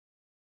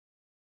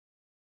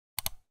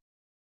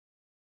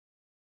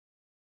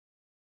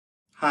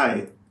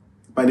Hi,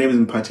 my name is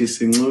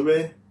Mphathisi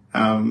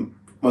Ncube.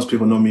 Most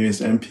people know me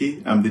as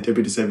MP. I'm the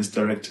Deputy Service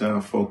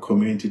Director for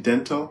Community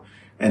Dental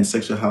and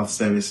Sexual Health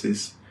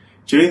Services.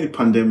 During the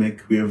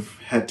pandemic, we have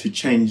had to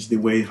change the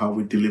way how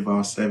we deliver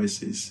our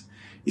services.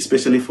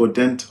 Especially for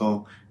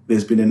dental,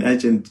 there's been an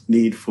urgent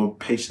need for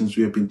patients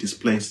who have been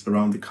displaced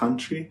around the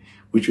country,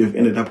 which we have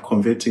ended up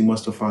converting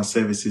most of our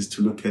services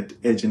to look at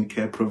urgent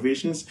care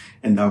provisions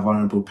and our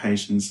vulnerable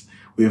patients.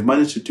 We have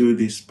managed to do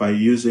this by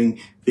using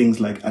things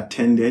like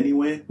Attend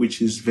Anywhere,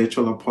 which is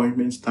virtual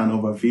appointments done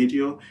over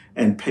video,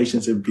 and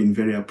patients have been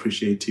very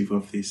appreciative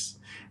of this.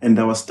 And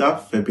our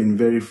staff have been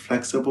very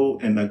flexible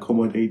and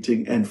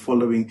accommodating and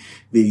following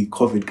the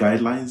COVID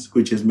guidelines,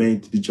 which has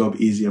made the job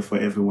easier for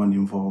everyone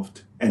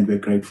involved. And we're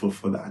grateful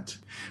for that.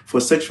 For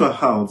sexual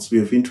health, we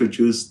have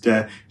introduced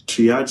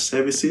triage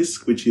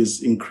services, which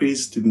has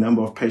increased the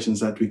number of patients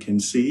that we can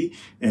see,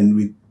 and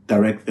we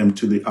direct them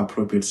to the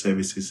appropriate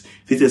services.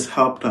 This has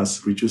helped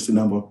us reduce the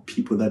number of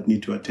people that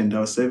need to attend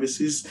our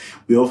services.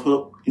 We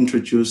also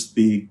introduced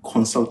the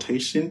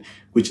consultation,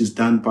 which is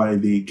done by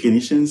the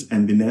clinicians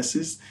and the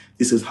nurses.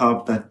 This has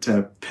helped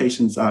that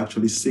patients are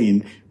actually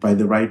seen by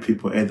the right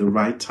people at the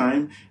right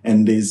time.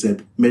 And there's a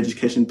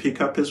medication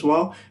pickup as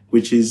well,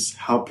 which is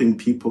helping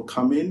people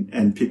come in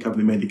and pick up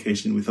the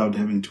medication without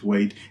having to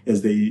wait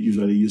as they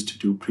usually used to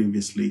do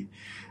previously.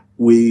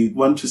 We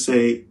want to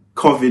say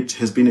COVID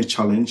has been a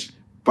challenge,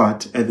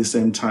 but at the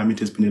same time, it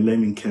has been a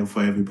learning curve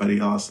for everybody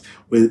else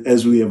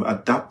as we have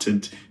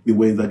adapted the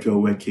way that we are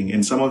working.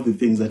 And some of the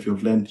things that we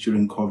have learned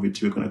during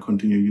COVID, we're going to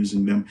continue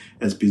using them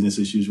as business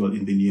as usual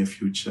in the near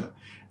future.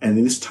 And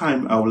in this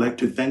time, I would like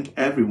to thank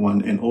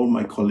everyone and all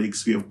my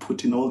colleagues who have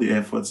put in all the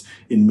efforts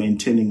in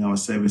maintaining our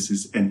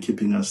services and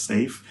keeping us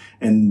safe,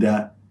 and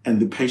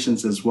the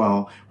patients as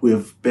well who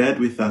have bared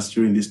with us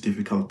during this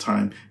difficult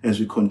time as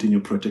we continue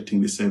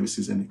protecting the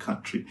services in the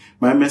country.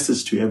 My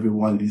message to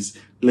everyone is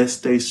let's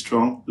stay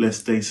strong, let's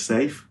stay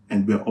safe,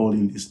 and we're all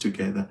in this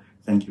together.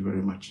 Thank you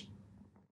very much.